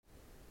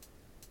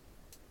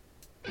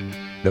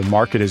The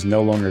market is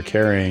no longer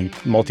carrying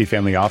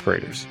multifamily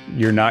operators.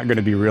 You're not going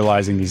to be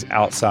realizing these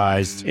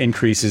outsized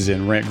increases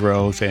in rent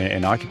growth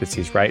and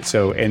occupancies, right?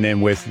 So, and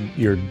then with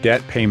your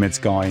debt payments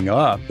going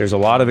up, there's a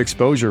lot of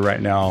exposure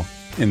right now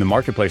in the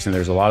marketplace, and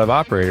there's a lot of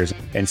operators.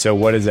 And so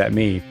what does that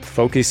mean?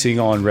 Focusing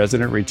on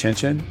resident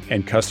retention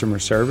and customer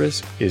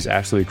service is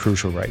absolutely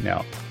crucial right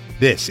now.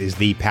 This is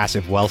the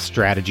Passive Wealth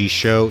Strategy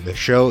Show, the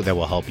show that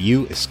will help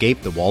you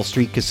escape the Wall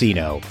Street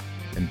casino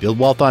and build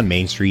wealth on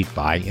Main Street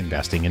by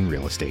investing in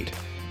real estate.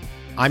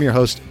 I'm your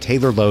host,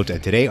 Taylor Lote,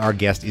 and today our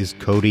guest is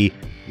Cody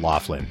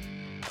Laughlin.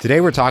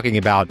 Today we're talking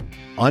about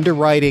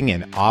underwriting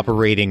and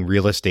operating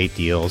real estate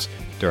deals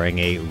during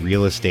a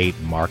real estate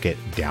market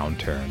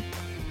downturn.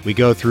 We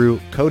go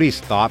through Cody's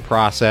thought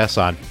process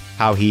on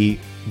how he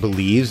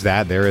believes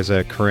that there is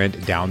a current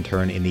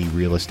downturn in the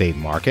real estate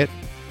market.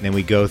 And then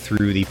we go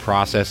through the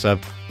process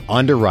of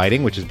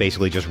underwriting, which is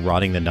basically just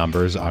running the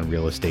numbers on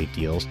real estate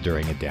deals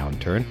during a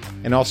downturn,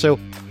 and also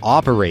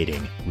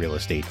operating real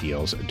estate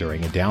deals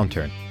during a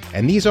downturn.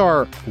 And these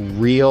are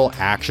real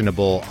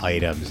actionable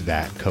items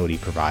that Cody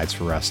provides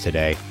for us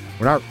today.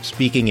 We're not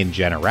speaking in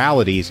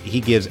generalities.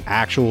 He gives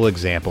actual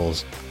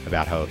examples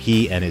about how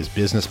he and his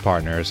business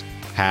partners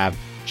have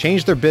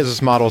changed their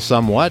business model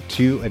somewhat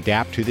to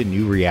adapt to the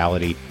new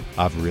reality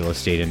of real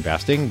estate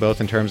investing,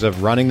 both in terms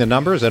of running the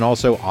numbers and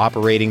also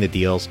operating the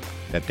deals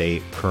that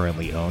they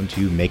currently own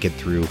to make it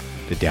through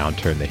the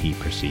downturn that he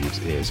perceives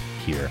is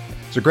here.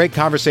 It's a great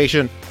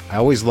conversation. I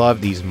always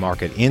love these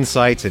market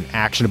insights and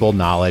actionable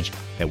knowledge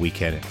that we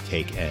can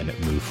take and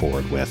move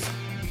forward with.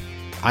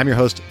 I'm your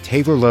host,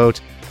 Taylor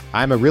Lote.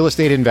 I'm a real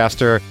estate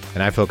investor,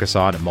 and I focus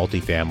on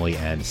multifamily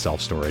and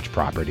self-storage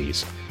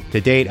properties. To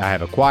date, I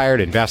have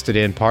acquired, invested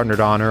in, partnered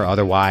on, or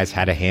otherwise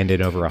had a hand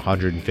in over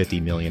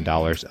 $150 million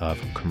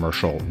of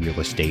commercial real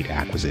estate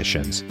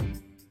acquisitions.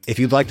 If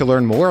you'd like to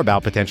learn more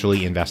about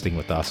potentially investing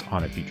with us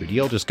on a future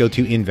deal, just go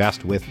to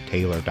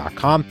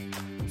investwithtaylor.com,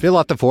 fill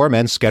out the form,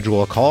 and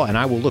schedule a call, and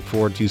I will look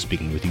forward to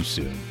speaking with you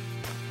soon.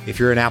 If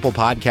you're an Apple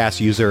Podcast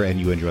user and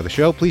you enjoy the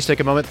show, please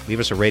take a moment, leave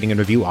us a rating and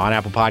review on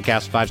Apple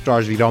Podcasts, 5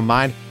 stars if you don't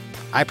mind.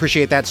 I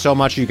appreciate that so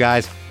much, you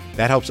guys.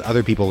 That helps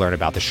other people learn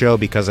about the show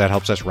because that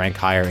helps us rank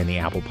higher in the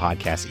Apple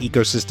Podcast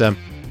ecosystem.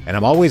 And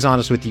I'm always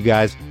honest with you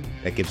guys.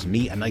 That gives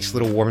me a nice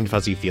little warm and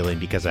fuzzy feeling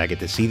because I get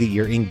to see that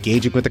you're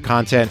engaging with the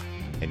content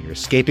and you're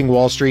escaping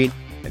Wall Street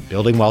and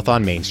building wealth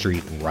on Main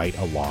Street right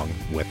along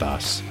with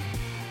us.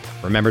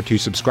 Remember to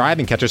subscribe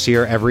and catch us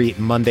here every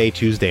Monday,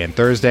 Tuesday, and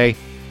Thursday.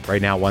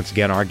 Right now, once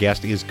again, our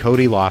guest is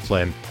Cody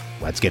Laughlin.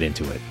 Let's get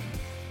into it.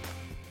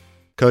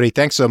 Cody,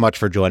 thanks so much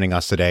for joining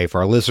us today.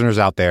 For our listeners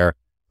out there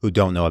who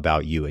don't know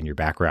about you and your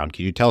background,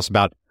 can you tell us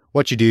about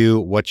what you do,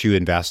 what you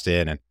invest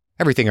in, and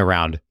everything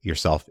around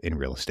yourself in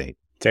real estate?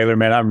 Taylor,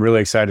 man, I'm really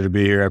excited to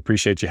be here. I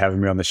appreciate you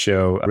having me on the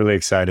show. I'm really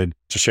excited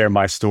to share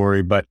my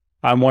story, but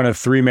I'm one of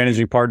 3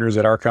 managing partners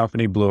at our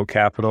company, Blue Oak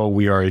Capital.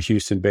 We are a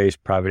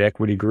Houston-based private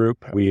equity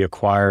group. We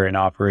acquire and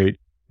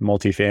operate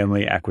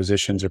multifamily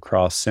acquisitions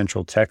across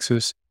Central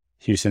Texas,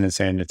 Houston and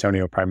San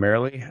Antonio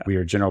primarily. We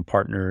are general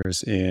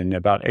partners in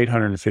about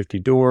 850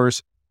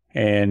 doors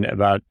and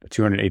about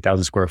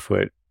 208,000 square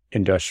foot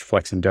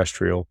flex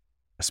industrial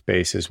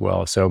space as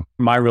well. So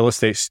my real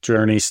estate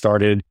journey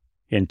started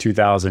in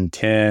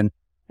 2010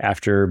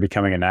 after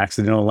becoming an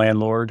accidental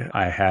landlord.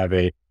 I have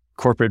a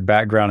corporate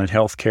background in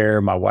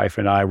healthcare. My wife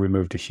and I, we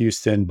moved to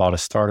Houston, bought a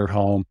starter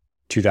home.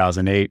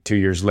 2008, 2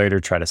 years later,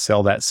 tried to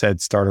sell that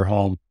said starter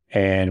home,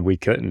 and we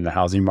couldn't. The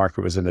housing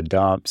market was in the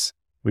dumps.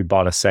 We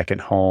bought a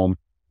second home,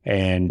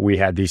 and we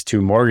had these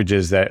 2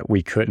 mortgages that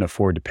we couldn't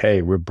afford to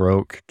pay. We're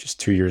broke, just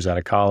 2 years out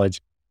of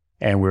college.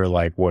 And we were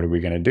like, what are we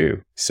going to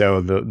do?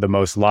 So the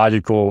most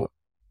logical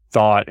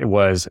thought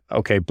was,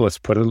 okay, let's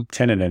put a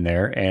tenant in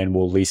there and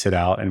we'll lease it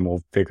out and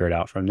we'll figure it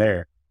out from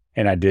there.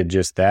 And I did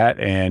just that.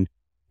 And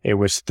it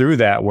was through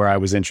that where I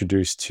was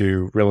introduced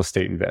to real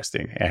estate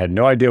investing. I had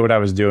no idea what I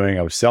was doing.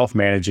 I was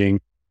self-managing.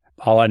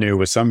 All I knew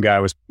was some guy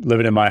was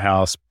living in my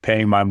house,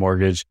 paying my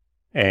mortgage,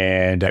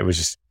 and it was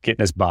just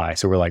getting us by.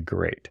 So we're like,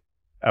 great.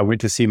 I went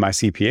to see my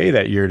CPA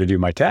that year to do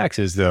my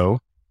taxes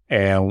though.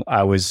 And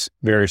I was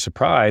very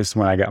surprised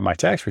when I got my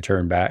tax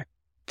return back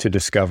to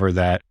discover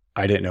that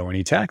I didn't owe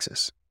any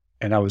taxes.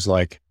 And I was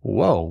like,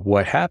 whoa,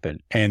 what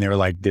happened? And they were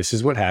like, this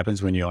is what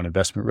happens when you own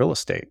investment real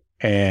estate.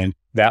 And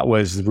that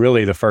was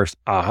really the first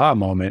aha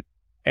moment.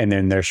 And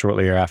then there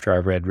shortly after, I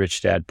read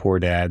Rich Dad, Poor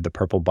Dad, the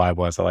Purple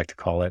Bible, as I like to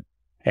call it.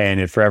 And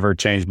it forever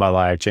changed my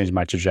life, changed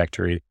my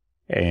trajectory.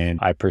 And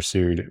I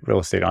pursued real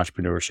estate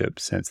entrepreneurship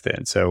since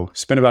then. So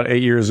spent about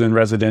 8 years in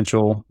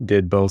residential,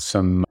 did both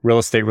some real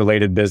estate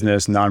related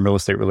business, non-real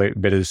estate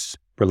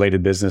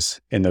related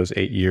business in those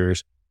 8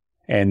 years.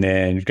 And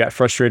then got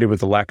frustrated with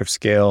the lack of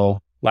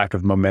scale, lack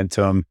of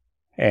momentum,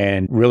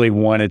 and really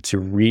wanted to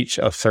reach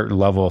a certain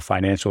level of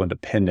financial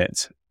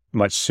independence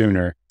much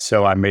sooner.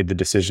 So I made the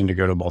decision to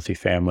go to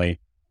multifamily.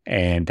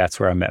 And that's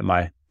where I met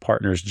my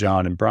partners,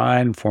 John and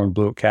Brian, formed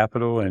Blue Oak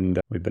Capital. And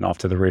we've been off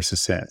to the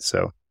races since.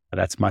 So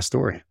that's my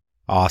story.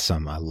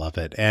 Awesome. I love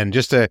it. And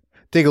just to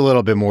dig a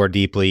little bit more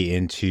deeply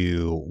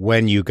into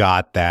when you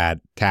got that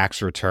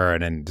tax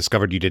return and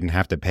discovered you didn't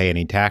have to pay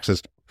any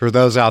taxes. For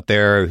those out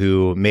there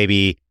who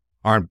maybe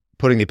aren't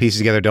putting the pieces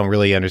together, don't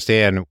really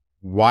understand,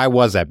 why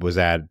was that? Was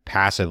that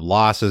passive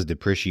losses,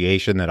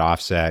 depreciation that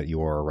offset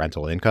your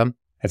rental income?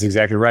 That's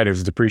exactly right. It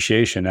was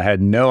depreciation. I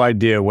had no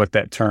idea what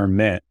that term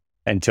meant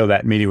until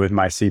that meeting with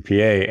my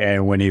CPA.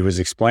 And when he was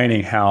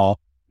explaining how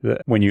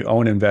when you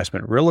own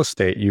investment real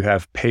estate, you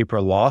have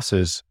paper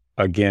losses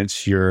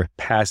against your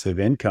passive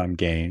income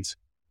gains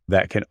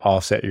that can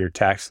offset your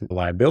tax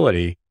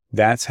liability.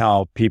 That's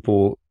how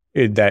people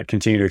that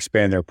continue to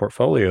expand their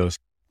portfolios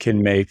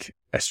can make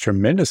a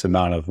tremendous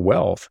amount of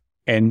wealth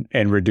and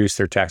reduce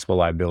their taxable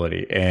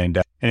liability. And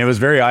it was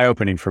very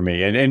eye-opening for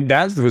me. And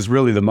that was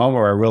really the moment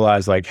where I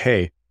realized, like,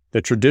 hey,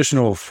 the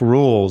traditional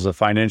rules of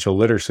financial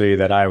literacy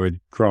that I had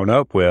grown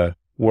up with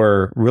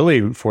were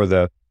really for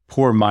the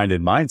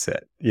poor-minded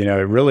mindset. It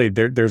really,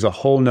 there's a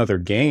whole nother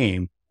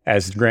game,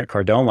 as Grant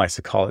Cardone likes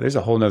to call it. There's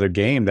a whole nother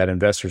game that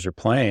investors are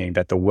playing,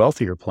 that the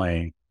wealthy are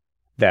playing,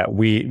 that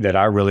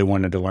I really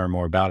wanted to learn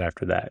more about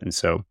after that. And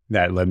so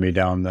that led me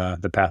down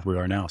the path we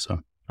are now.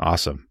 So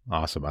Awesome.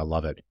 I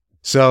love it.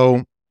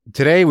 So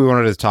today we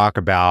wanted to talk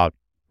about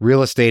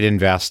real estate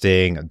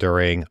investing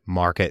during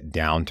market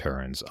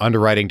downturns,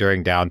 underwriting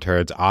during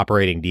downturns,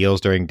 operating deals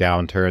during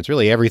downturns,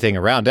 really everything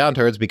around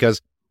downturns,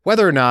 because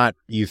whether or not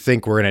you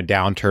think we're in a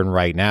downturn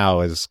right now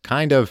is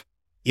kind of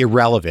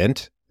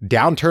irrelevant.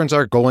 Downturns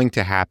are going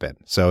to happen.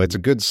 So it's a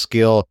good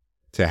skill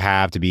to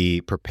have to be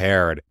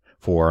prepared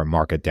for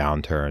market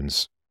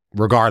downturns,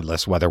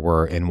 regardless whether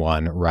we're in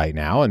one right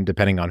now. And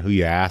depending on who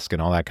you ask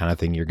and all that kind of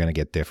thing, you're going to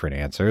get different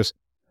answers.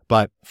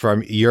 But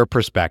from your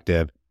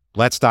perspective,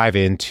 let's dive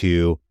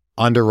into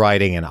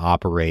underwriting and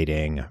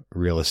operating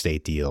real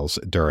estate deals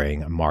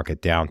during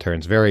market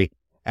downturns. Very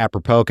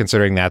apropos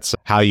considering that's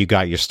how you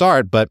got your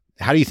start, but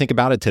how do you think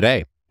about it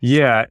today?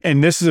 Yeah,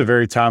 and this is a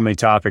very timely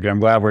topic. And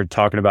I'm glad we're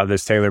talking about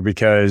this, Taylor,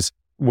 because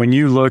when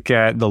you look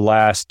at the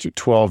last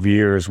 12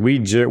 years,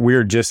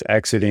 we're just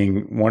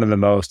exiting one of the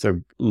most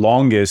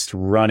longest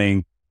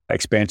running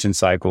expansion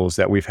cycles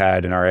that we've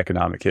had in our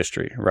economic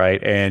history,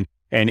 right? And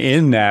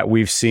in that,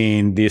 we've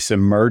seen this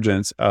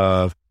emergence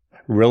of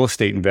real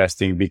estate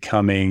investing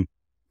becoming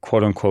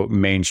quote unquote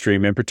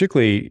mainstream, and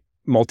particularly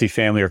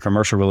multifamily or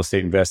commercial real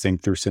estate investing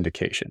through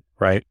syndication,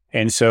 right?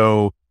 And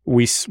so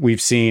we've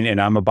seen,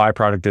 and I'm a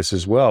byproduct of this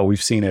as well,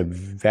 we've seen a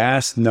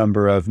vast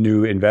number of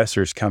new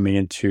investors coming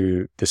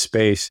into the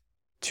space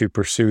to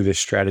pursue this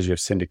strategy of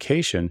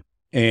syndication.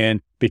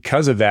 And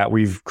because of that,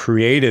 we've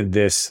created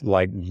this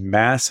like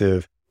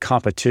massive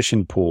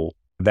competition pool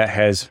that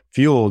has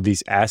fueled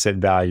these asset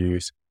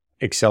values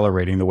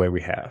accelerating the way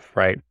we have,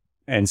 right?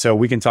 And so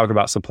we can talk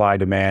about supply,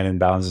 demand, and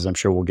balances. I'm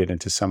sure we'll get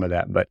into some of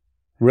that. But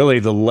really,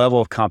 the level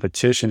of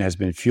competition has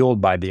been fueled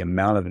by the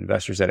amount of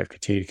investors that have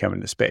continued to come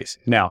into the space.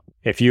 Now,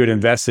 if you had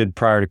invested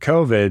prior to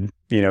COVID,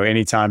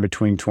 anytime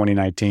between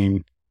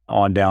 2019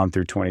 on down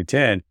through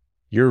 2010,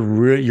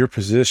 you're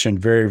positioned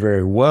very,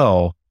 very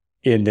well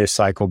in this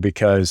cycle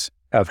because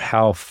of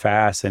how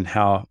fast and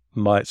how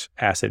much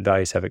asset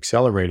values have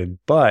accelerated.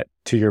 But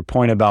to your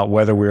point about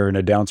whether we're in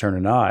a downturn or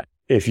not,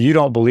 if you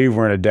don't believe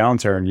we're in a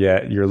downturn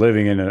yet, you're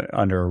living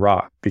under a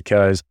rock.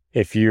 Because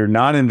if you're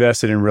not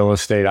invested in real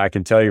estate, I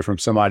can tell you from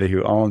somebody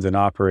who owns and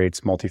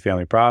operates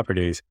multifamily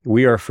properties,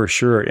 we are for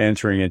sure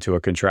entering into a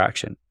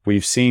contraction.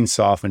 We've seen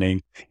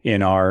softening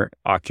in our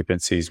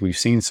occupancies. We've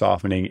seen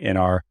softening in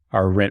our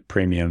rent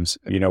premiums.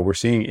 We're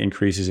seeing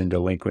increases in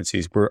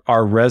delinquencies.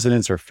 Our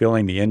residents are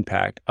feeling the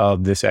impact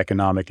of this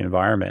economic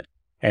environment,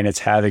 and it's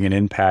having an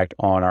impact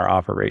on our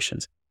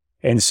operations.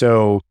 And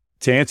so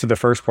to answer the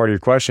first part of your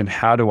question,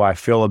 how do I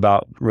feel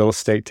about real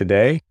estate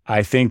today?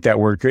 I think that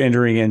we're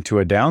entering into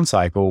a down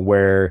cycle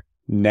where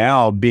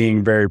now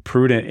being very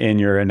prudent in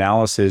your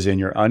analysis, in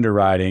your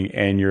underwriting,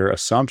 and your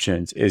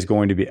assumptions is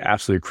going to be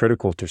absolutely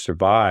critical to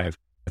survive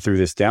through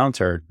this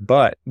downturn.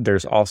 But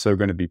there's also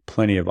going to be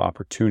plenty of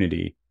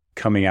opportunity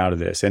coming out of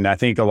this. And I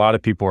think a lot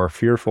of people are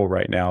fearful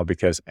right now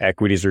because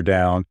equities are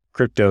down,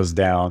 crypto's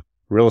down,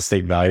 real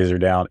estate values are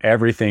down,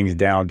 everything's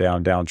down,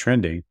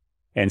 trending.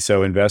 And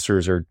so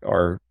investors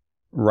are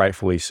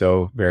rightfully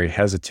so very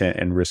hesitant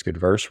and risk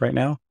adverse right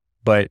now,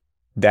 but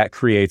that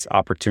creates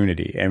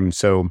opportunity. And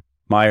so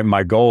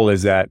my goal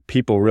is that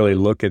people really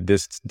look at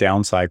this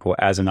down cycle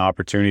as an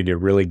opportunity to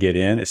really get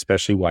in,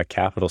 especially while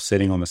capital's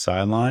sitting on the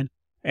sideline,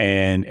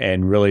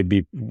 and really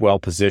be well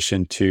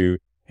positioned to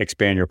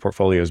expand your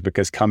portfolios,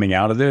 because coming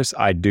out of this,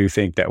 I do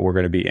think that we're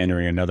going to be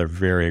entering another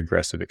very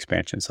aggressive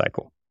expansion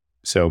cycle.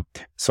 So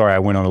sorry, I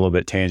went on a little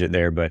bit tangent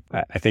there, but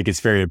I think it's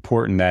very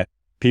important that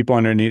people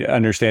need to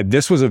understand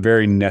this was a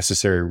very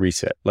necessary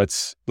reset.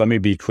 Let me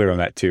be clear on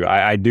that too.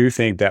 I do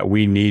think that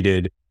we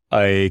needed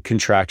a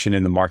contraction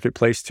in the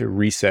marketplace to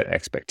reset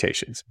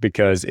expectations,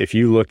 because if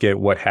you look at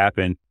what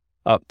happened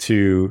up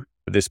to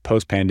this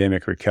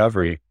post-pandemic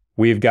recovery,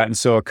 we've gotten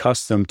so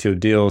accustomed to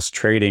deals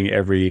trading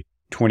every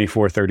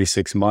 24,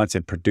 36 months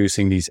and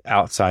producing these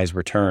outsized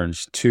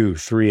returns, 2,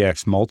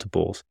 3x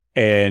multiples.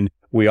 And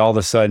we all of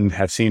a sudden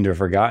have seemed to have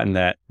forgotten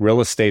that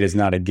real estate is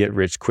not a get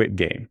rich quick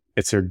game.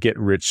 It's a get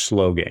rich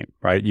slow game,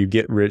 right? You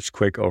get rich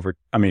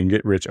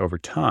get rich over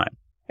time.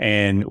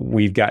 And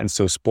we've gotten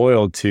so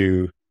spoiled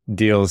to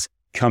deals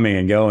coming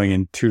and going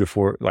in 2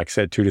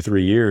 to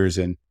 3 years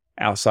and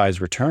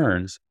outsized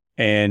returns.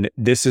 And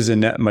this is a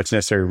much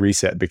necessary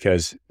reset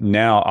because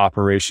now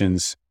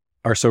operations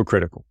are so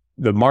critical.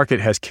 The market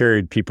has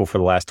carried people for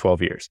the last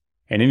 12 years.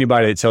 And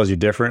anybody that tells you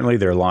differently,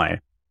 they're lying.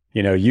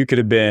 You could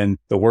have been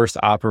the worst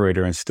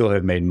operator and still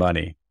have made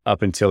money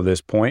up until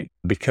this point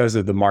because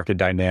of the market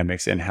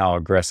dynamics and how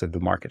aggressive the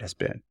market has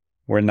been.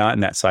 We're not in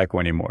that cycle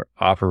anymore.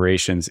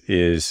 Operations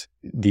is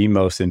the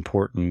most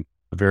important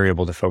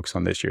variable to focus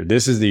on this year.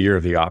 This is the year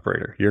of the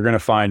operator. You're going to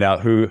find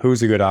out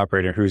who's a good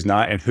operator, who's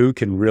not, and who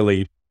can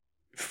really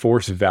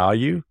force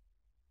value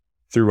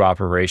through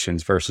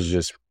operations versus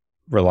just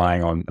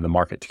relying on the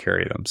market to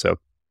carry them. So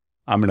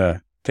I'm going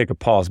to take a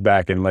pause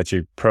back and let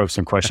you probe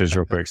some questions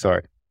real quick.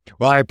 Sorry.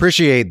 Well, I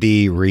appreciate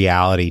the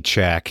reality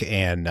check,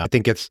 and I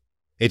think it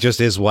just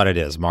is what it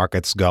is.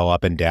 Markets go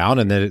up and down,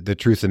 and the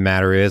truth of the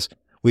matter is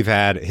we've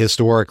had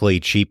historically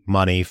cheap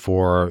money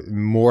for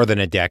more than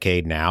a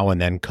decade now, and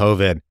then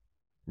COVID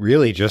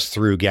really just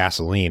threw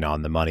gasoline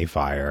on the money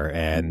fire,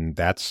 and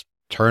that's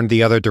turned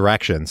the other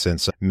direction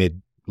since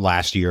mid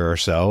last year or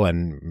so,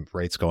 and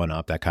rates going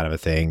up, that kind of a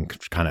thing,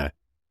 kind of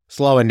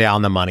slowing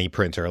down the money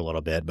printer a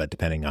little bit, but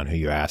depending on who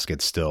you ask,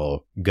 it's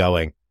still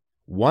going.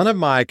 One of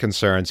my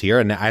concerns here,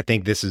 and I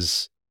think this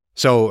is,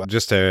 so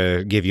just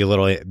to give you a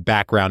little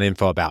background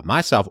info about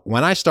myself,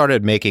 when I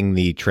started making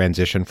the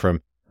transition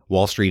from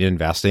Wall Street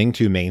investing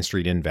to Main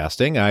Street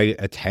investing, I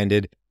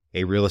attended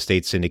a real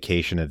estate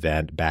syndication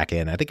event back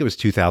in, I think it was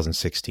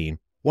 2016.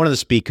 One of the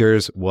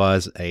speakers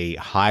was a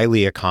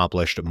highly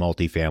accomplished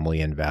multifamily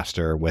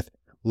investor with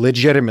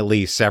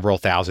legitimately several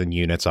thousand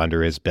units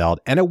under his belt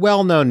and a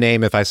well-known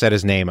name. If I said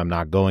his name, I'm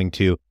not going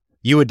to.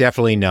 You would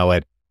definitely know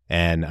it,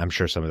 and I'm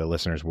sure some of the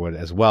listeners would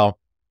as well.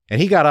 And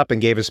he got up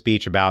and gave a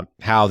speech about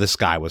how the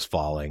sky was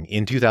falling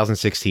in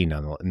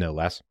 2016, no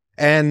less.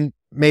 And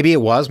maybe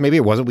it was, maybe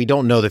it wasn't. We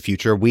don't know the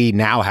future. We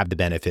now have the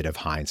benefit of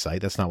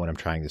hindsight. That's not what I'm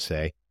trying to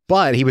say.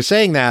 But he was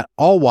saying that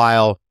all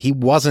while he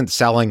wasn't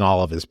selling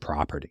all of his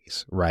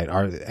properties, right?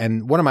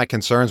 And one of my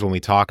concerns when we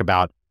talk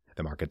about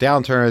the market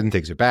downturn,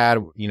 things are bad,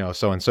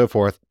 so on and so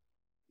forth,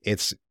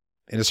 it's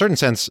in a certain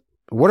sense,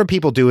 what are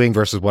people doing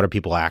versus what are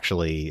people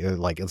actually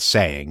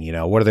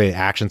saying? What are the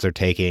actions they're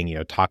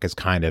taking? Talk is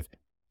kind of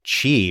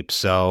cheap.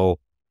 So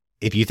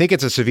if you think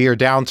it's a severe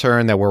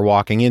downturn that we're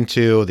walking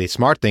into, the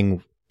smart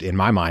thing in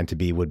my mind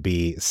would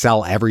be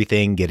sell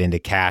everything, get into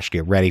cash,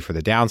 get ready for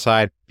the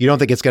downside. If you don't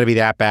think it's going to be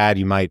that bad,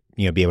 you might,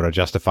 be able to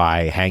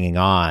justify hanging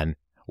on.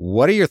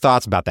 What are your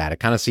thoughts about that? It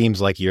kind of seems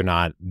like you're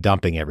not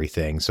dumping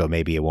everything, so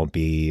maybe it won't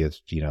be,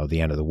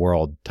 the end of the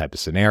world type of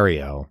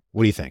scenario.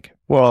 What do you think?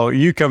 Well,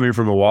 you coming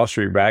from a Wall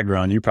Street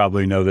background, you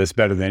probably know this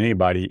better than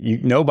anybody.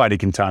 Nobody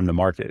can time the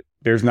market.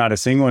 There's not a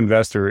single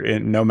investor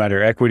in no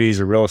matter equities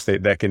or real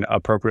estate that can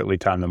appropriately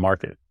time the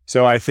market.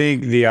 So I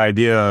think the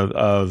idea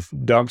of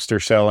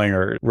dumpster selling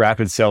or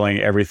rapid selling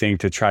everything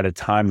to try to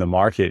time the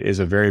market is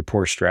a very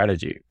poor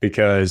strategy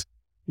because,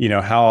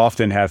 how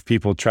often have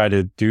people tried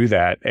to do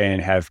that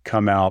and have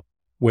come out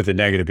with a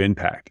negative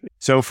impact?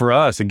 So for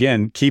us,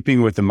 again,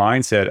 keeping with the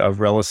mindset of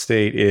real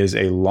estate is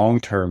a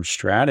long-term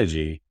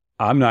strategy.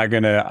 I'm not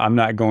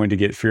going to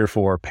get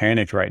fearful or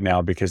panicked right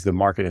now because the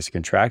market has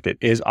contracted.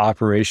 Is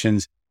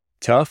operations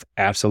tough?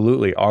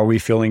 Absolutely. Are we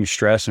feeling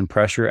stress and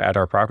pressure at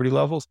our property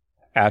levels?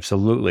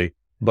 Absolutely.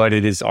 But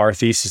it is our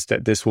thesis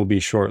that this will be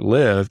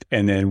short-lived,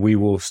 and then we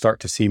will start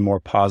to see more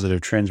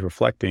positive trends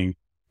reflecting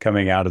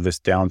coming out of this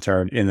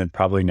downturn in the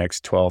probably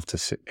next 12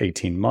 to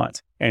 18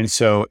 months. And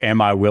so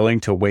am I willing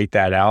to wait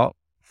that out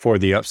for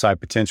the upside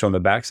potential on the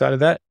backside of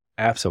that?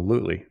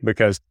 Absolutely.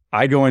 Because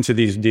I go into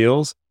these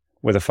deals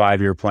with a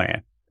 5-year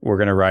plan. We're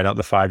going to write out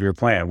the 5-year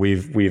plan.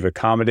 We've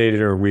accommodated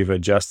or we've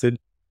adjusted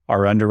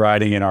our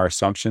underwriting and our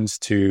assumptions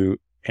to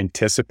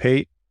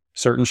anticipate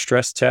certain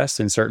stress tests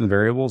and certain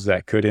variables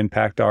that could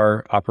impact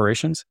our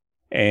operations.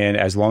 And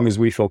as long as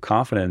we feel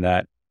confident in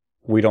that,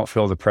 we don't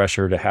feel the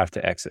pressure to have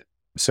to exit.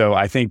 So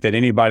I think that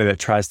anybody that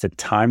tries to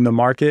time the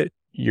market,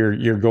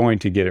 you're going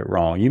to get it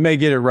wrong. You may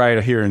get it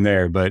right here and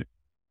there, but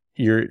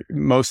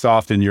most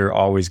often you're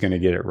always going to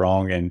get it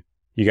wrong, and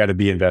you got to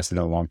be invested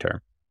in the long term.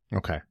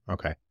 Okay.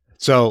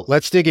 So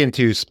let's dig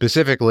into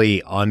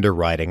specifically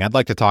underwriting. I'd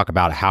like to talk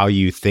about how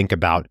you think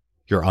about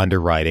your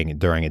underwriting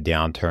during a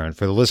downturn.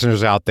 For the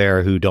listeners out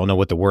there who don't know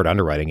what the word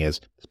underwriting is,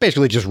 it's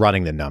basically just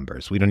running the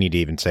numbers. We don't need to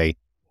even say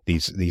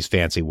these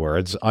fancy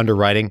words.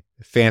 Underwriting,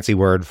 fancy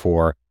word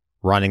for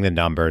running the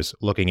numbers,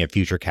 looking at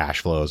future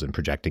cash flows and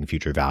projecting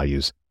future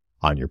values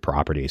on your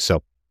property.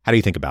 So how do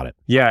you think about it?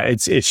 Yeah,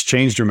 it's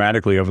changed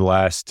dramatically over the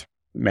last,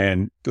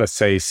 let's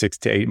say 6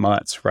 to 8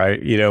 months, right?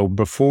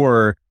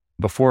 Before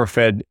the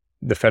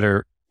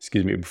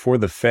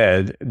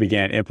Fed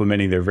began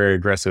implementing their very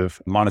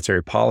aggressive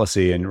monetary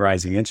policy and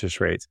rising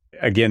interest rates,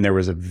 again, there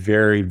was a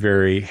very,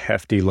 very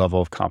hefty level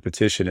of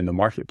competition in the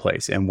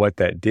marketplace. And what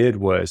that did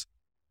was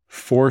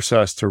force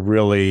us to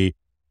really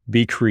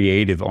be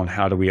creative on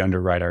how do we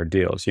underwrite our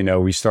deals.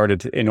 We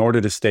started in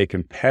order to stay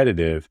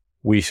competitive,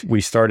 we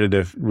started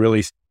to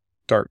really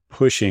start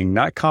pushing,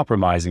 not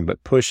compromising,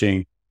 but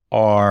pushing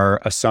our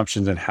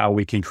assumptions on how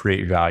we can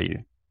create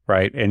value,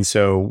 right? And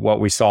so what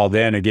we saw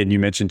then, again, you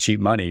mentioned cheap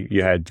money.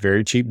 You had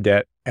very cheap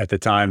debt. At the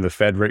time, the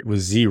Fed rate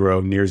was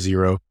zero, near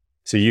zero.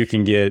 So you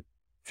can get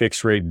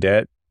fixed rate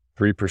debt,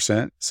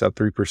 3%, sub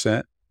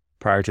 3%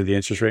 prior to the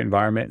interest rate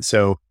environment.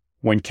 So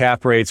when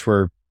cap rates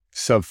were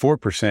sub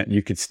 4%,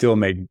 you could still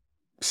make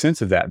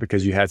sense of that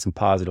because you had some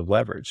positive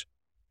leverage.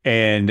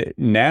 And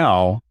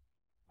now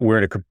we're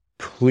in a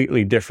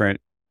completely different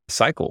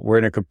cycle. We're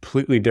in a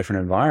completely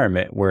different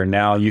environment where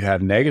now you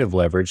have negative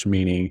leverage,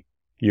 meaning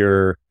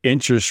your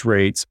interest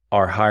rates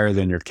are higher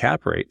than your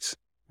cap rates,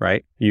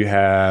 right? You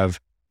have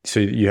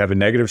a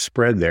negative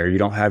spread there. You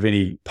don't have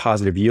any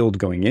positive yield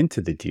going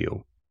into the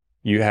deal.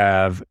 You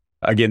have,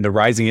 again, the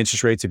rising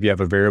interest rates, if you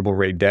have a variable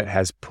rate debt,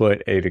 has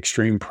put an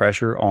extreme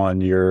pressure on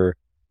your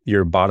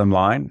bottom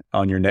line,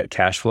 on your net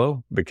cash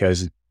flow,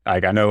 because I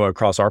know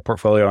across our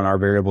portfolio on our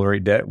variable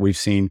rate debt, we've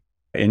seen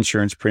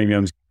insurance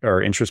premiums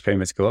or interest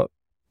payments go up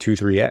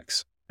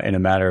 2-3x in a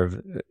matter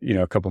of,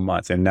 a couple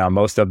months. And now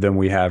most of them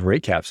we have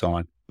rate caps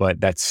on,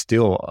 but that's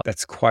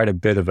quite a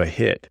bit of a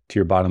hit to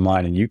your bottom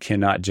line. And you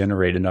cannot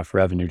generate enough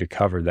revenue to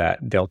cover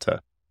that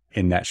delta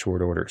in that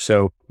short order.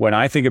 So when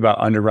I think about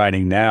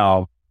underwriting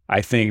now,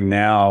 I think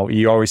now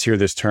you always hear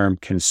this term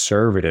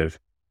conservative.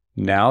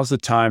 Now's the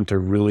time to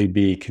really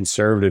be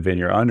conservative in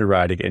your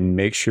underwriting and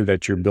make sure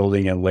that you're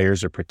building in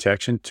layers of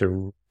protection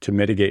to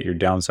mitigate your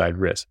downside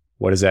risk.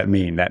 What does that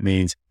mean? That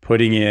means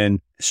putting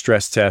in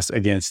stress tests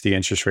against the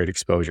interest rate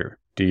exposure.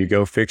 Do you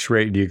go fixed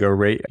rate? Do you go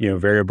rate,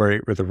 variable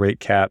rate with a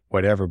rate cap,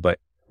 whatever, but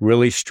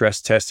really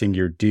stress testing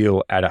your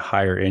deal at a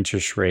higher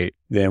interest rate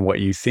than what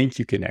you think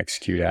you can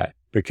execute at,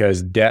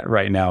 because debt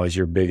right now is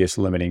your biggest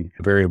limiting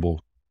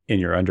variable in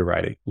your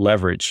underwriting.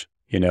 Leverage,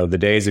 the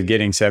days of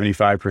getting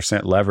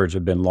 75% leverage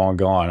have been long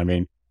gone. I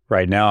mean,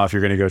 right now, if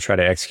you're going to go try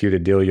to execute a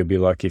deal, you'll be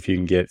lucky if you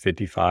can get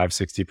 55,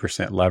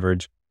 60%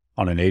 leverage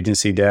on an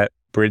agency debt.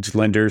 Bridge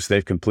lenders,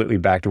 they've completely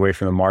backed away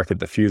from the market.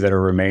 The few that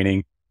are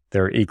remaining,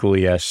 they're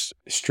equally as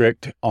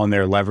strict on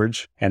their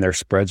leverage and their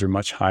spreads are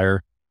much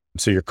higher.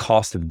 So your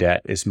cost of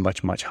debt is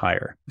much, much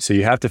higher. So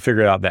you have to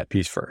figure out that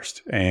piece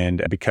first.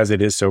 And because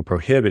it is so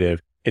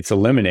prohibitive, it's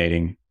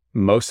eliminating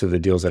most of the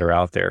deals that are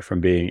out there from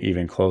being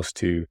even close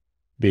to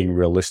being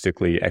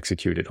realistically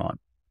executed on.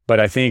 But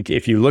I think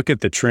if you look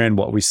at the trend,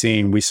 what we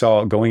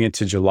saw going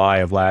into July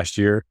of last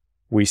year,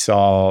 we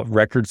saw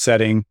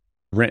record-setting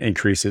rent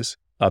increases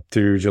up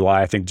through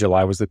July. I think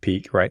July was the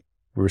peak, right?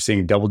 We were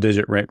seeing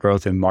double-digit rent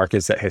growth in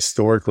markets that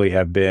historically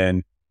have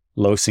been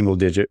low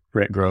single-digit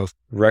rent growth,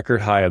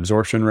 record high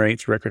absorption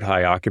rates, record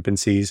high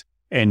occupancies.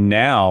 And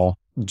now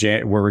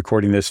we're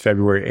recording this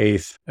February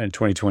 8th in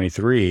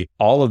 2023.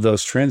 All of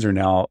those trends are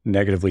now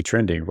negatively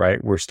trending,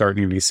 right? We're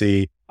starting to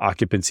see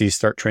occupancies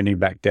start trending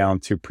back down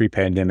to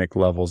pre-pandemic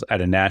levels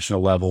at a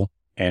national level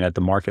and at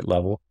the market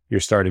level. You're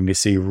starting to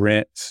see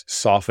rents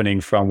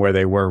softening from where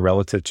they were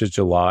relative to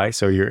July.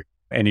 So you're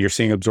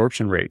seeing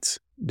absorption rates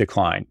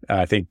decline.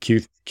 I think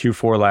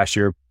Q4 last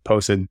year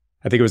posted,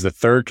 I think it was the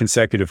third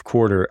consecutive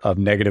quarter of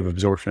negative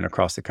absorption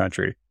across the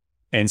country.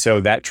 And so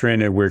that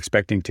trend we're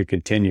expecting to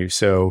continue.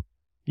 So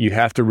you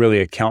have to really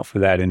account for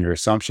that in your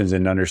assumptions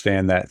and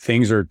understand that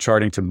things are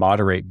starting to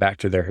moderate back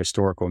to their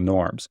historical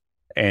norms.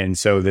 And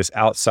so this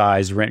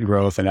outsized rent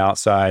growth and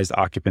outsized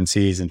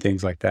occupancies and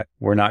things like that,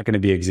 we're not going to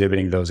be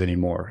exhibiting those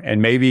anymore.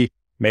 And maybe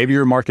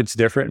your market's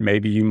different.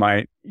 Maybe you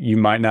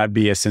might not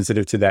be as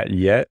sensitive to that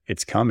yet.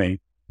 It's coming,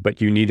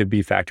 but you need to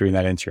be factoring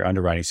that into your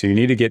underwriting. So you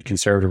need to get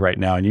conservative right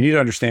now. And you need to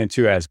understand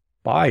too, as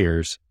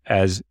buyers,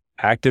 as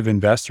active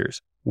investors,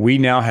 we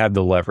now have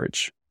the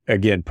leverage.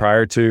 Again,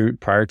 prior to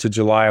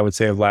July, I would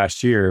say of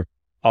last year,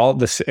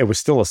 it was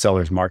still a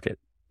seller's market.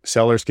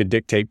 Sellers could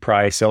dictate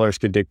price, sellers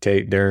could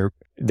dictate their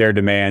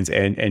demands,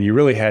 and you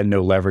really had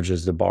no leverage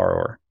as the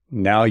borrower.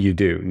 Now you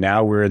do.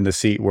 Now we're in the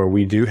seat where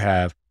we do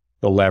have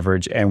the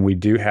leverage and we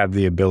do have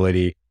the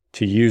ability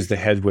to use the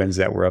headwinds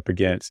that we're up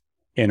against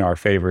in our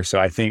favor. So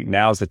I think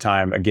now's the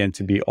time, again,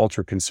 to be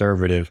ultra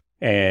conservative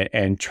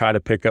and try to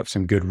pick up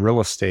some good real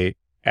estate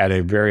at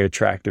a very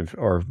attractive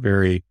or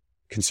very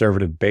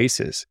conservative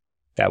basis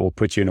that will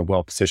put you in a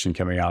well position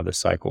coming out of this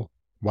cycle.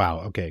 Wow.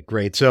 Okay,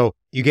 great. So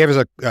you gave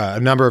us a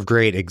number of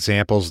great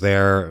examples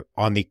there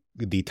on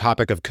the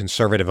topic of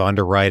conservative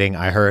underwriting.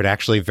 I heard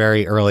actually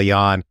very early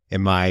on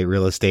in my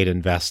real estate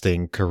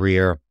investing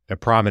career, a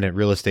prominent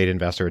real estate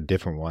investor, a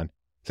different one,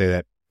 say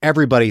that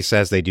everybody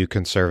says they do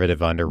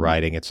conservative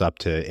underwriting. It's up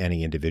to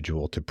any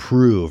individual to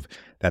prove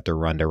that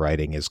their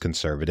underwriting is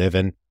conservative.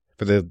 And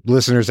for the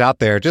listeners out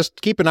there,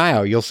 just keep an eye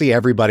out. You'll see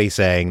everybody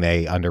saying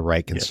they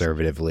underwrite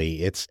conservatively.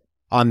 Yes. It's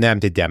on them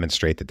to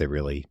demonstrate that they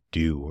really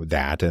do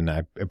that. And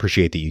I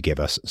appreciate that you give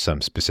us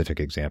some specific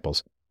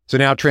examples. So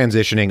now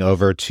transitioning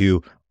over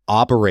to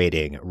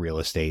operating real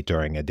estate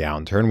during a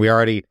downturn. We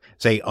already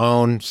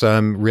own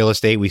some real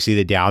estate. We see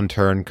the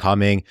downturn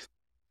coming.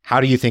 How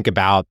do you think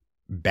about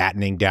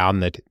battening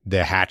down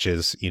the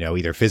hatches,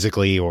 either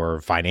physically or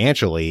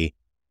financially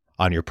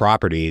on your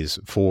properties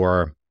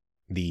for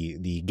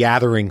the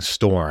gathering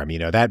storm.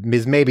 That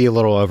is maybe a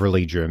little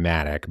overly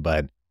dramatic,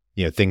 but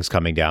things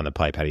coming down the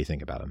pipe. How do you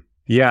think about them?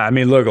 Yeah, I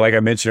mean, look, like I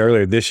mentioned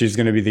earlier, this year's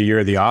going to be the year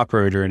of the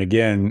operator. And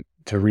again,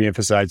 to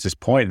reemphasize this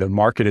point, the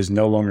market is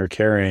no longer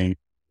carrying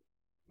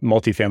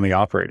multifamily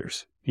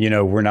operators.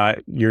 You're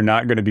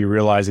not going to be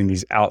realizing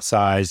these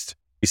outsized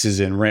increases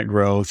in rent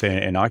growth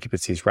and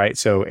occupancies, right?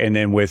 So, and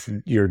then with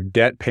your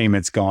debt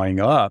payments going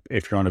up,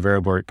 if you're on a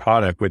variable rate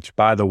product, which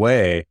by the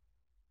way,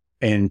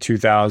 in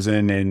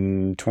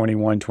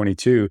 2021,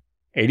 22,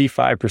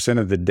 85%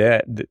 of the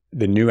debt,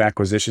 the new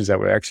acquisitions that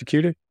were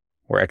executed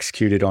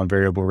on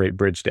variable rate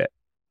bridge debt,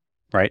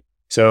 right?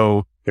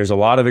 So there's a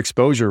lot of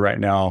exposure right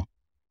now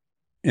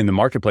in the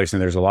marketplace,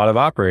 and there's a lot of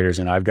operators.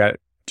 And I've got,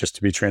 just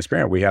to be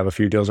transparent, we have a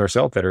few deals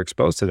ourselves that are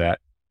exposed to that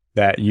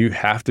you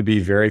have to be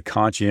very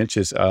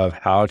conscientious of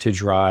how to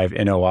drive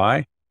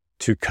NOI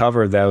to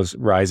cover those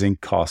rising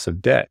costs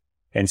of debt.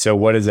 And so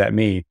what does that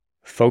mean?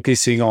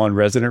 Focusing on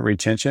resident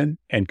retention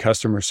and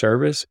customer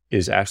service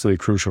is absolutely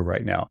crucial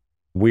right now.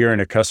 We are in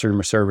a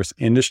customer service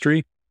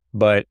industry,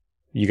 but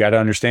you got to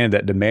understand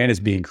that demand is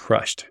being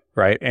crushed,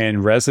 right?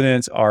 And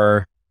residents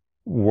are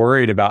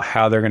worried about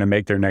how they're going to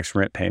make their next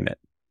rent payment.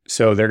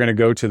 So they're going to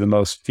go to the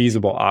most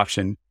feasible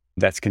option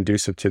that's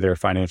conducive to their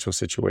financial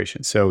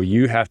situation. So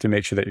you have to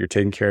make sure that you're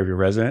taking care of your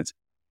residents.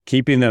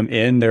 Keeping them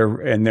in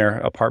their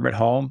apartment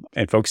home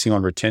and focusing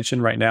on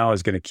retention right now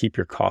is going to keep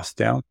your costs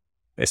down,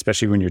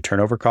 especially when your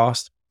turnover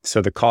costs.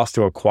 So the cost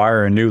to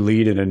acquire a new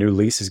lead and a new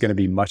lease is going to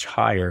be much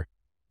higher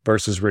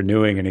versus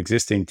renewing an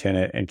existing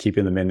tenant and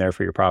keeping them in there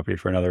for your property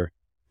for another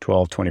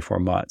 12, 24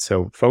 months.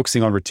 So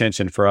focusing on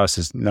retention for us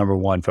is number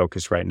one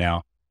focus right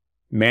now.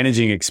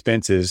 Managing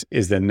expenses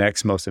is the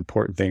next most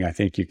important thing I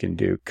think you can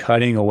do.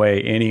 Cutting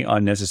away any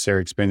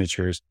unnecessary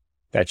expenditures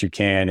that you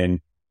can. And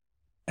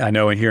I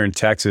know here in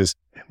Texas,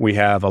 we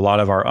have a lot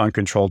of our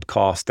uncontrolled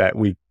costs that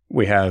we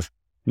have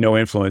no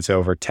influence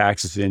over,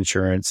 taxes,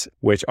 insurance,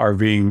 which are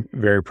being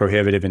very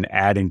prohibitive and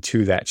adding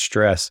to that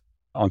stress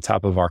on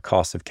top of our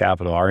cost of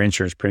capital. Our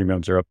insurance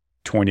premiums are up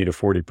 20 to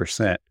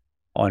 40%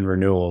 on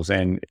renewals.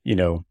 And,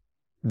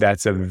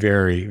 that's a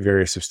very,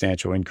 very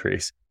substantial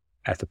increase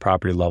at the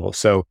property level.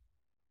 So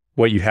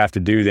what you have to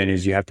do then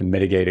is you have to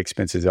mitigate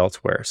expenses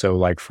elsewhere. So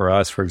like for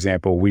us, for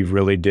example, we've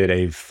really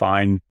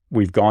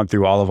we've gone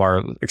through all of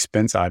our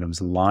expense items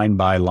line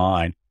by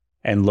line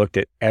and looked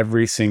at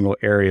every single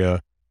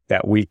area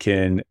that we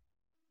can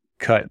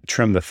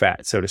trim the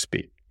fat, so to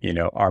speak.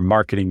 Our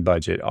marketing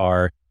budget,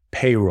 our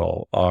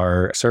payroll,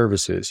 our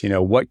services,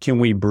 what can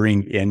we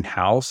bring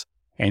in-house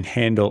and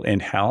handle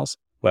in-house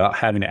without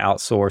having to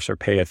outsource or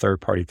pay a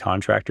third-party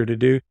contractor to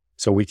do,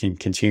 so we can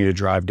continue to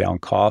drive down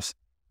costs.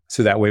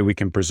 So that way we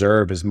can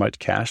preserve as much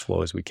cash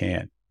flow as we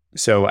can.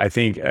 So I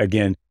think,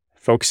 again,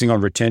 focusing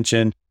on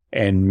retention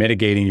and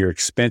mitigating your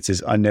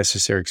expenses,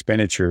 unnecessary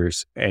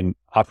expenditures, and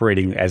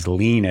operating as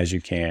lean as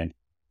you can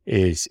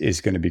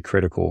is going to be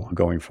critical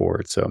going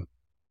forward. So,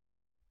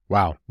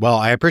 wow. Well,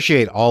 I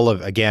appreciate all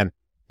of, again,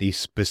 these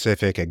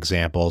specific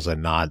examples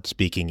and not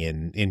speaking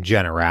in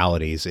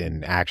generalities,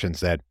 in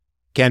actions that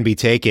can be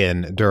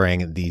taken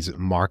during these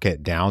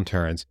market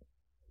downturns.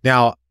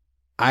 Now,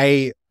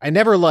 I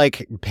never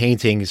like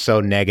painting so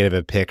negative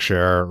a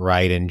picture,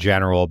 right, in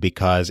general,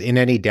 because in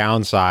any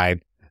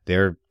downside,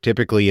 there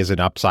typically is an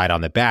upside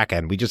on the back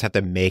end. We just have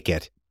to make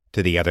it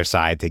to the other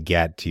side to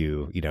get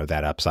to,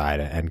 that upside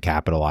and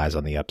capitalize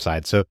on the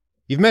upside. So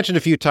you've mentioned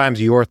a few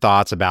times your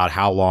thoughts about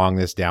how long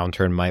this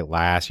downturn might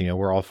last.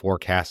 We're all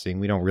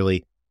forecasting.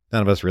 None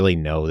of us really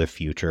know the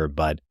future,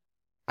 but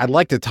I'd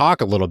like to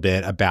talk a little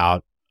bit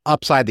about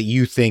upside that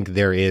you think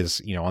there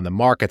is, on the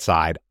market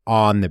side,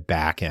 on the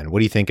back end. What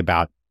do you think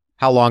about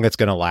how long it's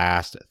going to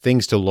last,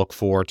 things to look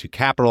for to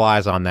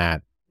capitalize on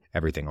that,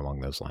 everything along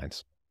those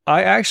lines?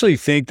 I actually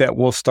think that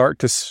we'll start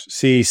to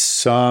see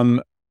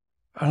some,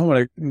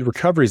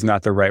 recovery is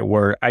not the right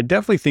word. I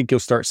definitely think you'll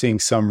start seeing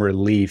some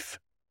relief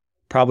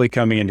probably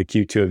coming into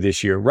Q2 of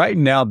this year. Right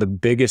now, the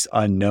biggest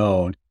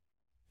unknown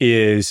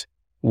is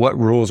what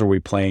rules are we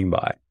playing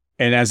by?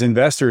 And as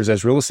investors,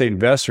 as real estate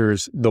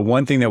investors, the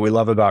one thing that we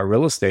love about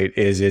real estate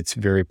is it's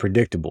very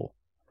predictable,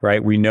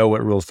 right? We know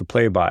what rules to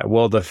play by.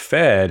 Well, the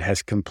Fed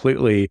has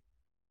completely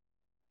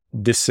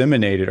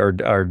disseminated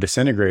or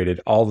disintegrated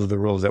all of the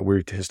rules that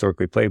we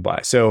historically played by.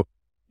 So,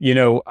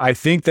 I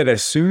think that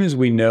as soon as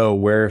we know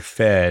where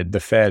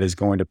the Fed is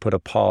going to put a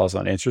pause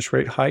on interest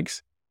rate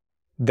hikes,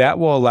 that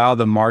will allow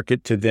the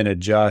market to then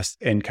adjust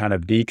and kind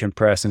of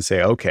decompress and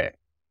say, okay,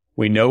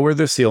 we know where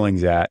the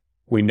ceiling's at.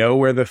 We know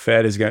where the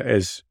Fed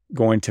is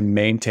going to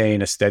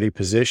maintain a steady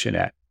position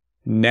at.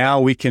 Now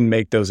we can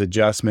make those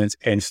adjustments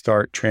and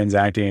start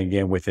transacting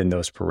again within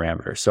those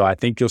parameters. So I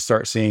think you'll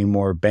start seeing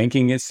more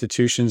banking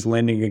institutions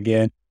lending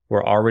again.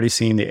 We're already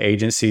seeing the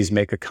agencies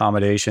make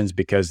accommodations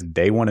because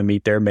they want to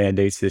meet their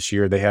mandates this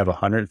year. They have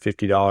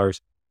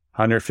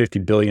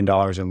 $150 billion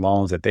in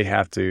loans that they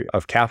have to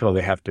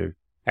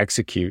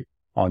execute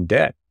on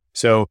debt.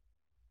 So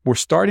we're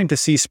starting to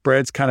see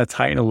spreads kind of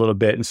tighten a little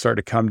bit and start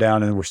to come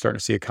down, and we're starting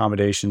to see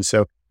accommodations.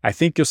 So I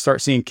think you'll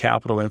start seeing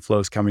capital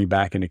inflows coming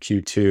back into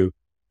Q2.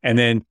 And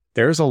then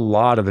there's a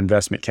lot of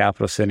investment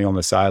capital sitting on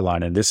the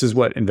sideline. And this is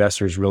what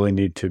investors really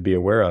need to be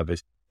aware of,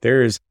 is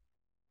there is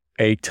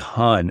a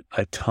ton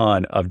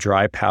of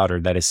dry powder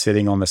that is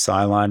sitting on the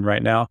sideline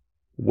right now,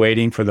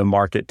 waiting for the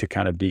market to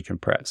kind of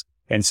decompress.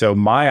 And so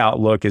my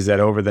outlook is that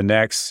over the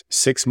next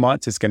 6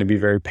 months, it's going to be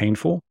very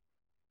painful.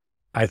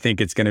 I think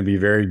it's going to be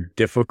very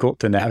difficult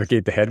to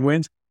navigate the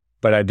headwinds.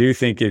 But I do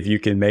think if you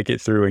can make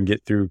it through and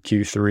get through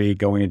Q3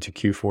 going into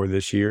Q4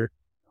 this year,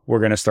 we're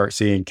going to start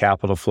seeing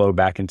capital flow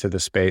back into the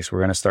space. We're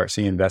going to start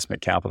seeing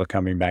investment capital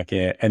coming back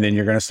in. And then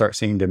you're going to start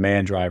seeing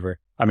demand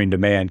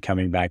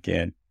coming back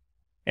in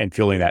and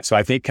fueling that. So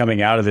I think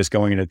coming out of this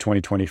going into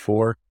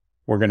 2024,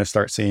 we're going to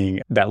start seeing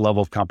that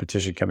level of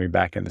competition coming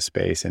back in the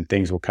space, and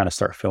things will kind of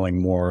start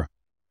feeling more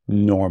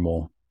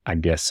normal, I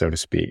guess, so to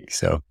speak.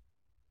 So.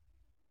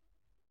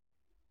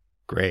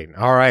 Great.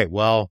 All right.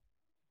 Well,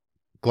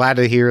 glad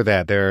to hear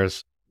that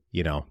there's,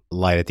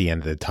 light at the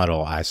end of the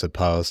tunnel, I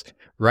suppose.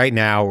 Right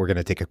now, we're going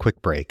to take a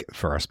quick break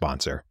for our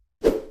sponsor.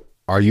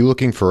 Are you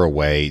looking for a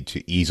way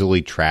to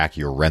easily track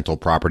your rental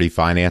property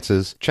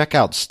finances? Check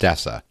out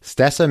Stessa.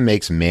 Stessa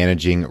makes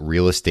managing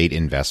real estate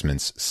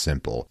investments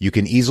simple. You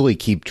can easily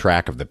keep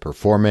track of the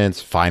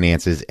performance,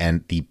 finances,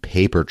 and the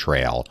paper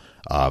trail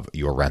of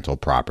your rental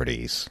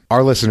properties.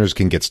 Our listeners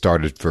can get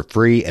started for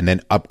free and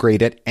then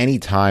upgrade at any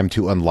time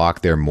to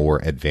unlock their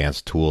more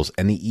advanced tools.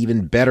 And the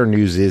even better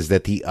news is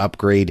that the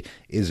upgrade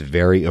is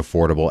very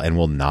affordable and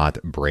will not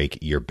break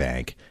your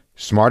bank.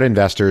 Smart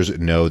investors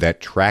know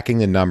that tracking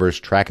the numbers,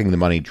 tracking the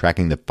money,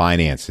 tracking the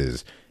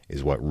finances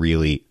is what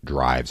really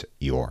drives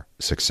your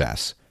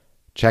success.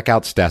 Check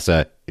out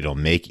Stessa. It'll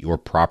make your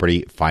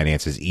property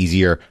finances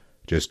easier.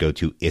 Just go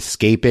to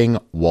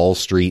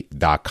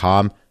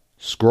escapingwallstreet.com,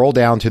 scroll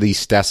down to the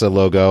Stessa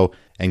logo,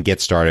 and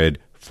get started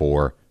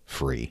for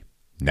free.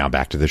 Now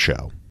back to the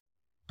show. All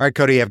right,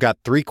 Cody, I've got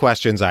 3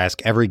 questions I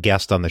ask every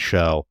guest on the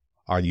show.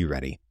 Are you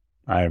ready?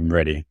 I am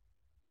ready.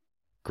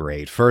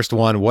 Great. First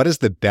one, what is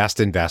the best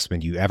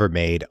investment you ever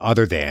made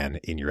other than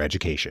in your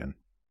education?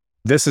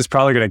 This is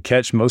probably going to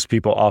catch most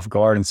people off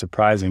guard and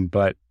surprising,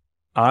 but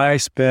I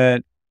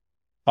spent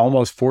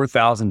almost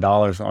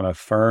 $4,000 on a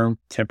firm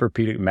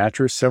Tempur-Pedic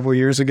mattress several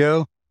years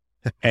ago,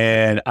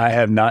 and I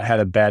have not had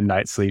a bad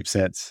night's sleep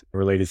since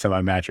related to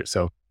my mattress.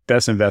 So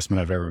best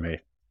investment I've ever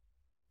made.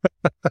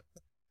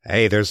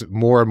 Hey, there's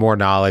more and more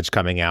knowledge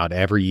coming out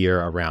every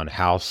year around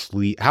how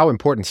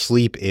important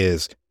sleep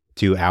is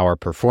to our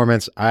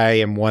performance. I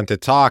am one to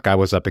talk. I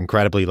was up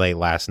incredibly late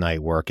last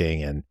night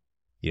working and,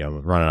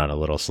 running on a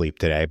little sleep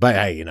today. But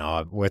hey,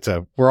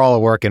 we're all a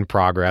work in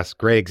progress.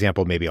 Great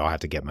example. Maybe I'll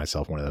have to get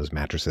myself one of those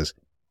mattresses.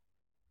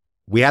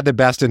 We had the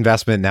best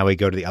investment. Now we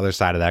go to the other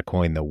side of that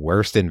coin, the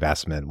worst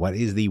investment. What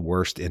is the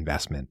worst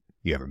investment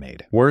you ever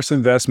made? Worst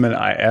investment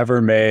I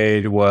ever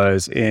made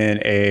was in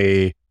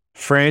a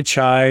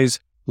franchise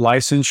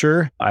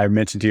licensure. I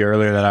mentioned to you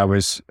earlier that I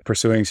was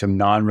pursuing some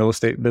non-real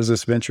estate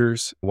business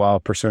ventures while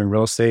pursuing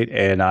real estate,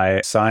 and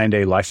I signed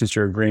a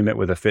licensure agreement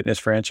with a fitness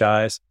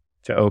franchise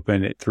to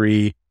open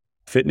 3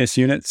 fitness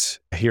units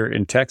here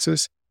in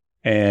Texas.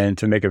 And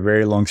to make a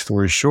very long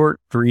story short,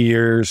 3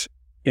 years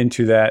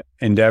into that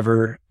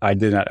endeavor, I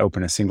did not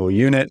open a single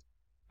unit.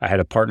 I had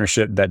a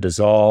partnership that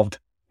dissolved,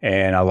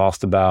 and I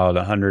lost about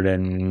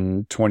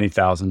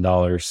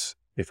 $120,000,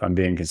 if I'm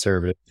being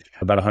conservative,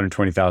 about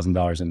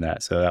 $120,000 in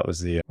that. So that was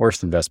the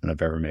worst investment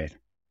I've ever made.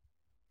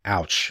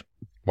 Ouch.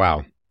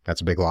 Wow.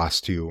 That's a big loss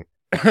to,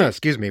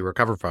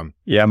 recover from.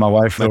 Yeah, my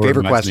wife. My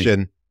favorite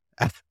question.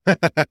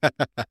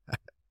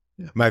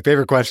 My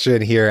favorite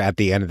question here at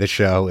the end of the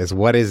show is,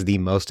 what is the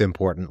most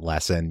important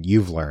lesson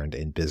you've learned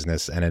in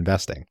business and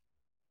investing?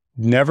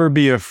 Never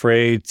be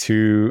afraid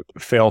to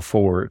fail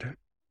forward.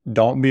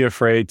 Don't be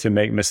afraid to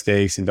make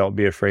mistakes, and don't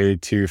be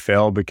afraid to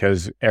fail,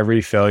 because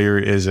every failure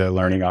is a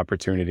learning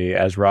opportunity.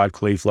 As Rod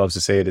Khleif loves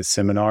to say it at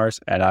seminars,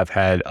 and I've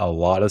had a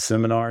lot of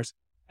seminars,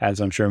 as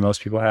I'm sure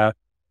most people have,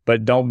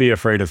 but don't be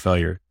afraid of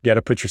failure. You got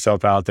to put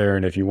yourself out there,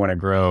 and if you want to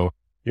grow,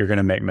 you're going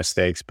to make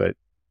mistakes, but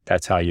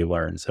that's how you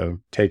learn. So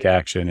take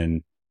action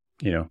and,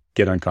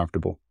 get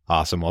uncomfortable.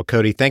 Awesome. Well,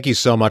 Cody, thank you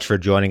so much for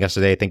joining us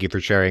today. Thank you for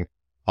sharing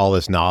all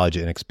this knowledge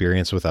and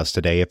experience with us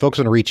today. If folks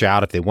want to reach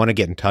out, if they want to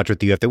get in touch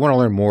with you, if they want to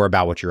learn more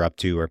about what you're up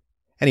to or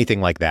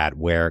anything like that,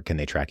 where can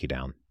they track you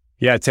down?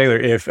 Yeah, Taylor,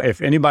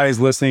 if anybody's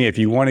listening, if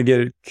you want to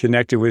get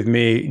connected with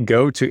me,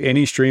 go to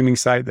any streaming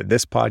site that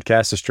this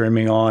podcast is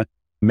streaming on.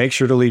 Make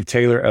sure to leave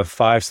Taylor a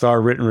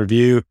 5-star written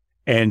review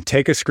and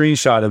take a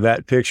screenshot of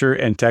that picture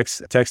and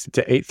text it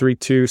to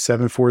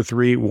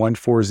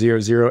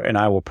 832-743-1400, and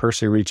I will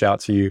personally reach out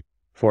to you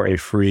for a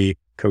free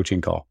coaching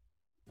call.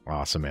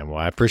 Awesome, man. Well,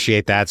 I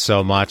appreciate that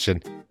so much.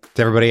 And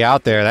to everybody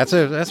out there, that's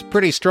a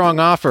pretty strong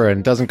offer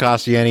and doesn't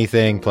cost you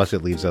anything. Plus,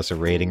 it leaves us a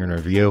rating and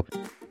review.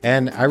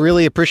 And I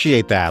really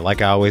appreciate that.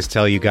 Like I always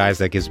tell you guys,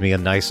 that gives me a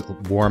nice,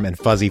 warm and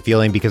fuzzy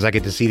feeling because I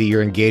get to see that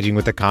you're engaging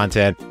with the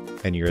content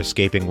and you're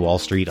escaping Wall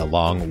Street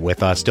along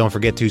with us. Don't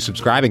forget to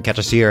subscribe and catch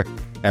us here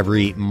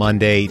every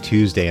Monday,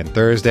 Tuesday, and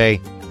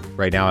Thursday.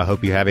 Right now, I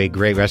hope you have a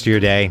great rest of your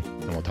day,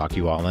 and we'll talk to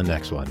you all in the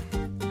next one.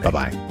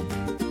 Bye-bye.